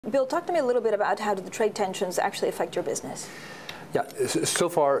Bill, talk to me a little bit about how do the trade tensions actually affect your business? Yeah, so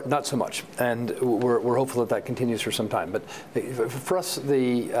far, not so much, and we're hopeful that that continues for some time. But for us,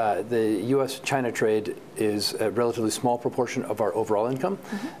 the U.S. China trade is a relatively small proportion of our overall income.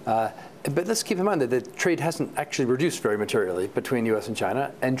 But let's keep in mind that the trade hasn't actually reduced very materially between U.S. and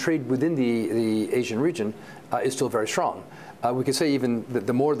China, and trade within the Asian region is still very strong. We could say even that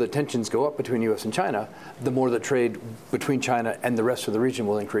the more the tensions go up between U.S. and China, the more the trade between China and the rest of the region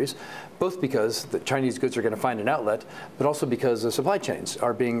will increase, both because the Chinese goods are going to find an outlet, but also because the supply chains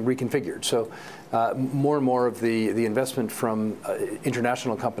are being reconfigured. So more and more of the investment from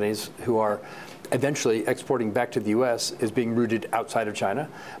international companies who are eventually exporting back to the U.S. is being rooted outside of China,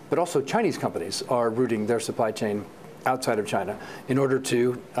 but also Chinese companies are rooting their supply chain outside of China in order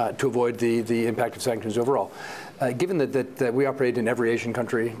to avoid the impact of sanctions overall. Given that we operate in every Asian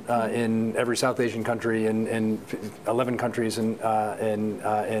country, in every South Asian country, in 11 countries in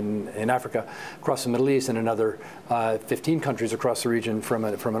Africa, across the Middle East, and another 15 countries across the region from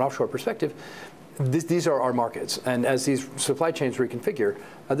an offshore perspective, these are our markets. And as these supply chains reconfigure,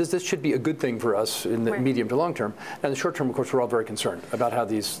 this should be a good thing for us in the medium to long term. And in the short term, of course, we're all very concerned about how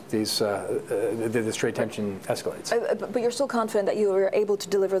this trade tension escalates. But you're still confident that you are able to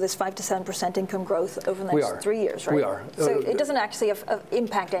deliver this 5 to 7% income growth over the next 3 years, right? We are. So it doesn't actually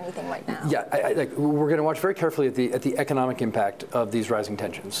impact anything right now. Yeah, we're going to watch very carefully at the economic impact of these rising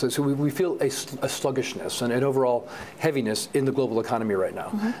tensions. So we feel a sluggishness and an overall heaviness in the global economy right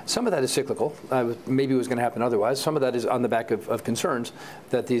now. Some of that is cyclical. Maybe it was going to happen otherwise. Some of that is on the back of concerns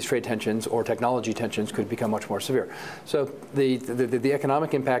that these trade tensions or technology tensions could become much more severe. So the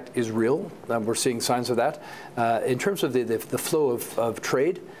economic impact is real. We're seeing signs of that. In terms of the flow of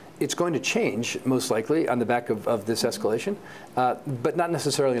trade, it's going to change, most likely, on the back of this escalation, but not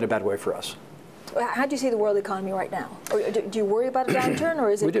necessarily in a bad way for us. How do you see the world economy right now? Or do you worry about a downturn,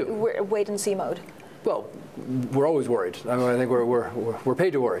 or is it wait-and-see mode? Well, we're always worried. I mean, I think we're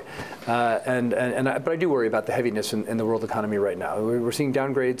paid to worry, but I do worry about the heaviness in the world economy right now. We're seeing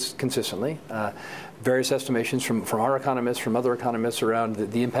downgrades consistently. Various estimations from our economists, from other economists around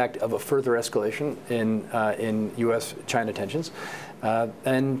the impact of a further escalation in U.S. China tensions,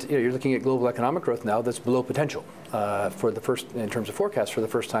 and you're looking at global economic growth now that's below potential in terms of forecast for the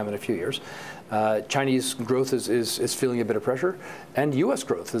first time in a few years. Chinese growth is feeling a bit of pressure, and U.S.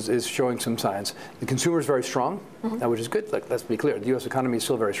 growth is showing some signs. The consumer is very strong, which is good. Let's be clear, the U.S. economy is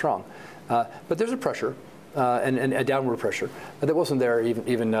still very strong, but there's a pressure. And a downward pressure that wasn't there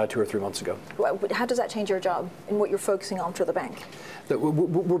even 2 or 3 months ago. How does that change your job and what you're focusing on for the bank?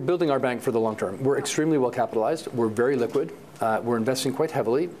 We're building our bank for the long term. We're extremely well capitalized. We're very liquid. We're investing quite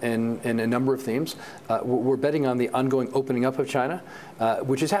heavily in a number of themes. We're betting on the ongoing opening up of China,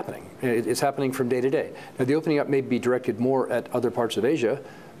 which is happening. It's happening from day to day. Now, the opening up may be directed more at other parts of Asia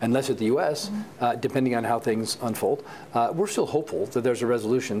and less at the U.S., depending on how things unfold. We're still hopeful that there's a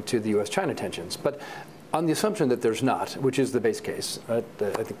resolution to the U.S. China tensions. But on the assumption that there's not, which is the base case, I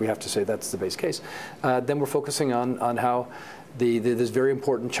think we have to say that's the base case, then we're focusing on how this very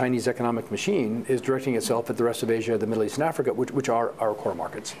important Chinese economic machine is directing itself at the rest of Asia, the Middle East, and Africa, which are our core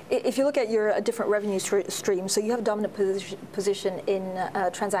markets. If you look at your different revenue streams, so you have a dominant position in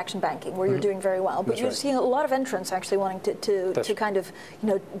transaction banking, where you're doing very well, but you're seeing a lot of entrants actually wanting to kind of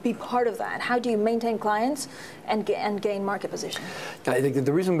be part of that. How do you maintain clients and gain market position? I think that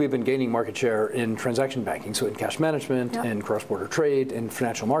the reason we've been gaining market share in transaction banking, so in cash management, in cross-border trade, in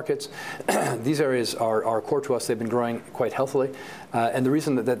financial markets, these areas are core to us. They've been growing quite healthily. And the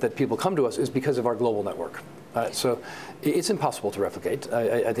reason that people come to us is because of our global network. So it's impossible to replicate.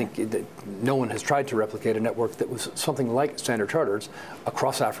 I think that no one has tried to replicate a network that was something like Standard Chartered's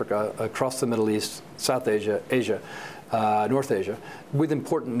across Africa, across the Middle East, South Asia, North Asia, with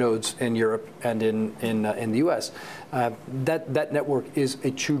important nodes in Europe and in the U.S. That network is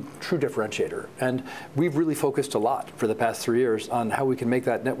a true differentiator, and we've really focused a lot for the past 3 years on how we can make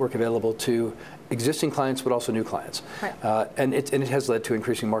that network available to existing clients, but also new clients. Right. And it has led to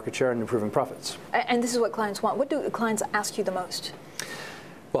increasing market share and improving profits. And this is what clients want. What do clients ask you the most?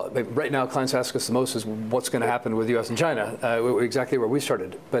 Well, right now, clients ask us the most is what's going to happen with U.S. and China, exactly where we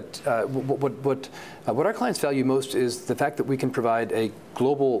started. But what our clients value most is the fact that we can provide a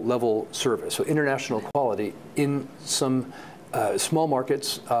global level service, so international quality in some small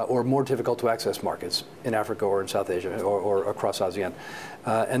markets or more difficult to access markets in Africa or in South Asia or across ASEAN.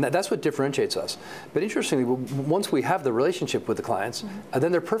 And that's what differentiates us. But interestingly, once we have the relationship with the clients,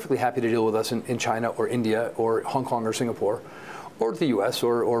 then they're perfectly happy to deal with us in China or India or Hong Kong or Singapore, or the U.S.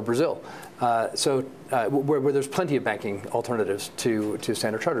 or Brazil. Where there's plenty of banking alternatives to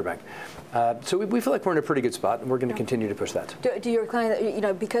Standard Chartered Bank. So we feel like we're in a pretty good spot, and we're going to continue to push that. Do your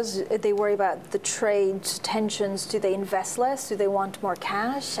clients, because they worry about the trade tensions, do they invest less? Do they want more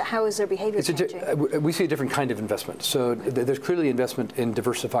cash? How is their behavior changing? We see a different kind of investment. So there's clearly investment in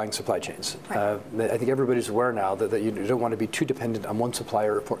diversifying supply chains. Right. I think everybody's aware now that you don't want to be too dependent on one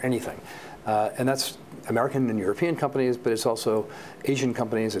supplier for anything. And that's American and European companies, but it's also Asian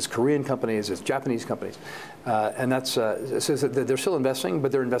companies, it's Korean companies, it's Japanese companies. And that's, so they're still investing,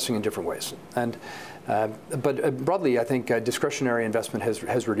 but they're investing in different ways. And, but broadly, I think discretionary investment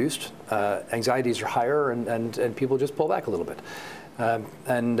has reduced. Anxieties are higher, and people just pull back a little bit.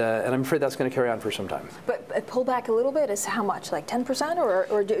 And I'm afraid that's going to carry on for some time. But pull back a little bit is how much, like 10%?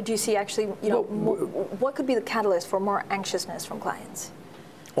 Or do you see actually, what could be the catalyst for more anxiousness from clients?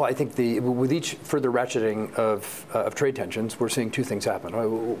 Well, I think with each further ratcheting of trade tensions, we're seeing two things happen.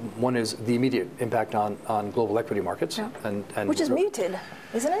 One is the immediate impact on global equity markets, and which is muted,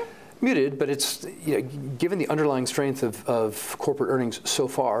 isn't it? Muted, but it's given the underlying strength of corporate earnings so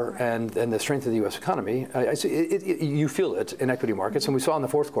far, and the strength of the U.S. economy, you feel it in equity markets, and we saw in the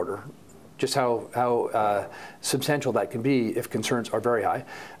fourth quarter just how substantial that can be if concerns are very high.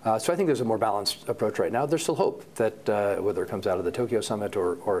 So I think there's a more balanced approach right now. There's still hope that whether it comes out of the Tokyo summit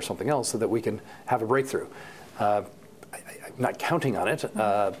or something else, so that we can have a breakthrough. I'm not counting on it,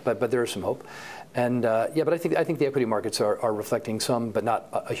 but there is some hope. And but I think the equity markets are reflecting some, but not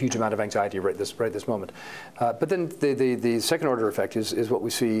a huge amount of anxiety right this moment. But then the second order effect is what we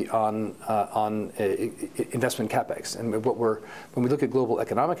see on investment capex, and when we look at global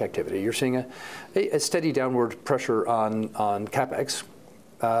economic activity, you're seeing a steady downward pressure on capex.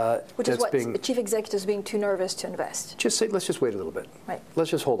 Which is what chief executives being too nervous to invest. Let's just wait a little bit. Right. Let's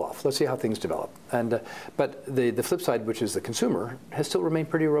just hold off. Let's see how things develop. And but the flip side, which is the consumer, has still remained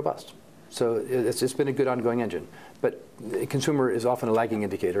pretty robust. So it's been a good ongoing engine. But consumer is often a lagging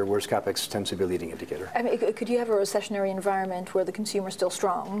indicator, whereas capex tends to be a leading indicator. I mean, could you have a recessionary environment where the consumer is still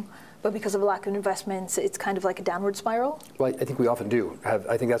strong, but because of a lack of investments, it's kind of like a downward spiral? Well, I think we often do.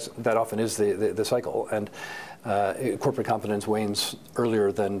 I think that often is the cycle. And corporate confidence wanes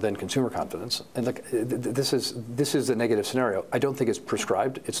earlier than consumer confidence. And look, this is a negative scenario. I don't think it's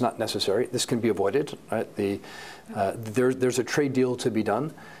prescribed. It's not necessary. This can be avoided. Right? There's a trade deal to be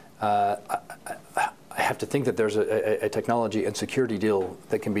done. I have to think that there's a technology and security deal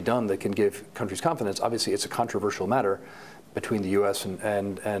that can be done that can give countries confidence. Obviously, it's a controversial matter between the U.S.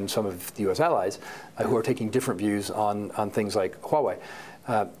 and some of the U.S. allies who are taking different views on things like Huawei.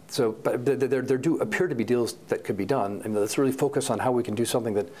 But there do appear to be deals that could be done. And let's really focus on how we can do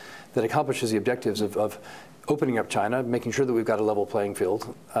something that accomplishes the objectives of opening up China, making sure that we've got a level playing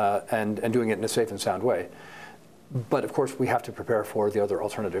field, and doing it in a safe and sound way. But of course, we have to prepare for the other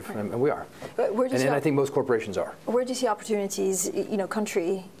alternative, and we are. And I think most corporations are. Where do you see opportunities,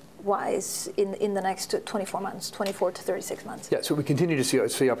 country-wise, in the next 24 months, 24 to 36 months? Yeah, so we continue to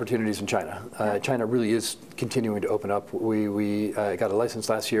see opportunities in China. China really is continuing to open up. We got a license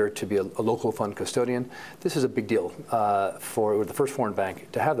last year to be a local fund custodian. This is a big deal for the first foreign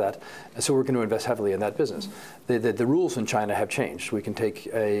bank to have that, and so we're going to invest heavily in that business. The rules in China have changed. We can take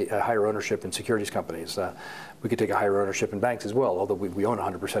a higher ownership in securities companies. We could take a higher ownership in banks as well, although we own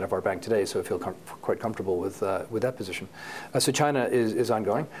 100% of our bank today, so I feel quite comfortable with that position. So China is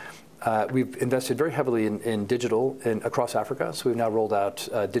ongoing. We've invested very heavily in digital across Africa, so we've now rolled out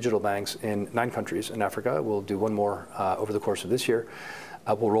digital banks in 9 countries in Africa. We'll do one more over the course of this year.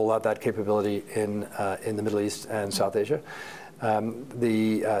 We'll roll out that capability in the Middle East and South Asia.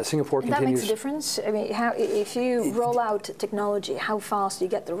 Singapore continues. That makes a difference. I mean, if you roll out technology, how fast do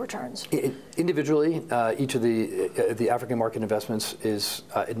you get the returns? Individually, each of the African market investments is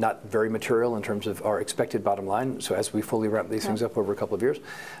not very material in terms of our expected bottom line. So as we fully ramp these things up over a couple of years,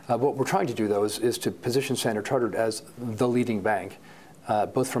 what we're trying to do though is to position Standard Chartered as the leading bank,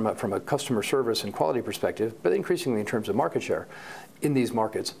 both from a customer service and quality perspective, but increasingly in terms of market share in these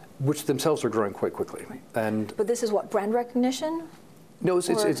markets, which themselves are growing quite quickly. But this is what, brand recognition? No,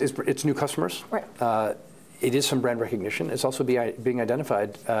 it's new customers. Right. It is some brand recognition. It's also being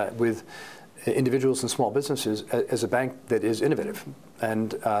identified with individuals and small businesses as a bank that is innovative.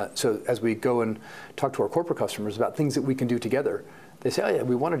 And so as we go and talk to our corporate customers about things that we can do together, they say, oh yeah,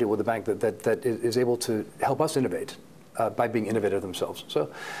 we want to deal with a bank that is able to help us innovate by being innovative themselves.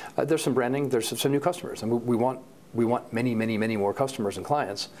 So there's some branding, there's some new customers, and we want many, many, many more customers and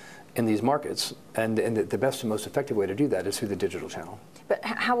clients in these markets, and the best and most effective way to do that is through the digital channel. But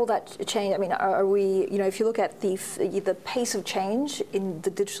how will that change? I mean, are we, if you look at the pace of change in the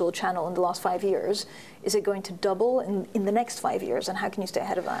digital channel in the last 5 years, is it going to double in the next 5 years, and how can you stay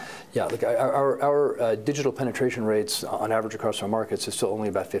ahead of that? Yeah, look, our digital penetration rates on average across our markets is still only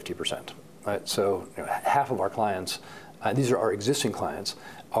about 50%. Right? So half of our clients, these are our existing clients,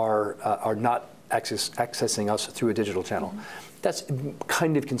 are not accessing us through a digital channel. Mm-hmm. That's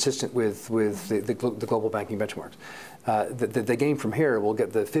kind of consistent with the global banking benchmarks. The game from here will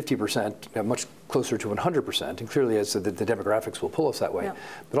get the 50% much closer to 100%, and clearly as the demographics will pull us that way, yeah.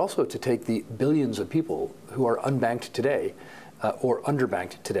 But also to take the billions of people who are unbanked today or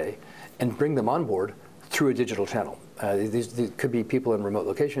underbanked today and bring them on board through a digital channel. These could be people in remote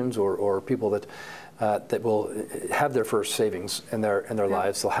locations or people that will have their first savings in their yeah.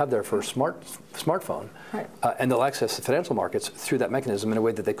 lives. They'll have their first smartphone, right. And they'll access the financial markets through that mechanism in a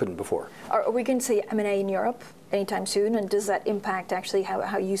way that they couldn't before. Are we going to see M&A in Europe anytime soon? And does that impact actually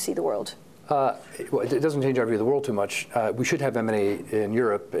how you see the world? Well, it doesn't change our view of the world too much. We should have M&A in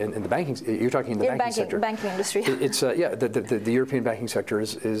Europe in the banking. You're talking in the banking sector. Banking industry. It's yeah. The European banking sector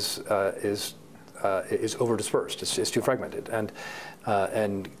is over-dispersed. It's too fragmented,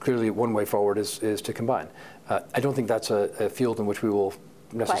 and clearly one way forward is to combine. I don't think that's a field in which we will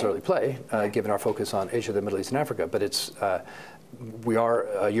necessarily play given our focus on Asia, the Middle East, and Africa. But we are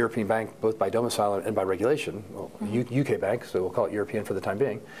a European bank both by domicile and by regulation. Well, mm-hmm. UK bank, so we'll call it European for the time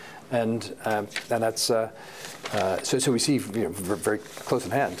being, and that's so we see very close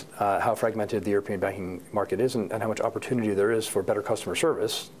in hand how fragmented the European banking market is and how much opportunity there is for better customer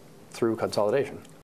service through consolidation.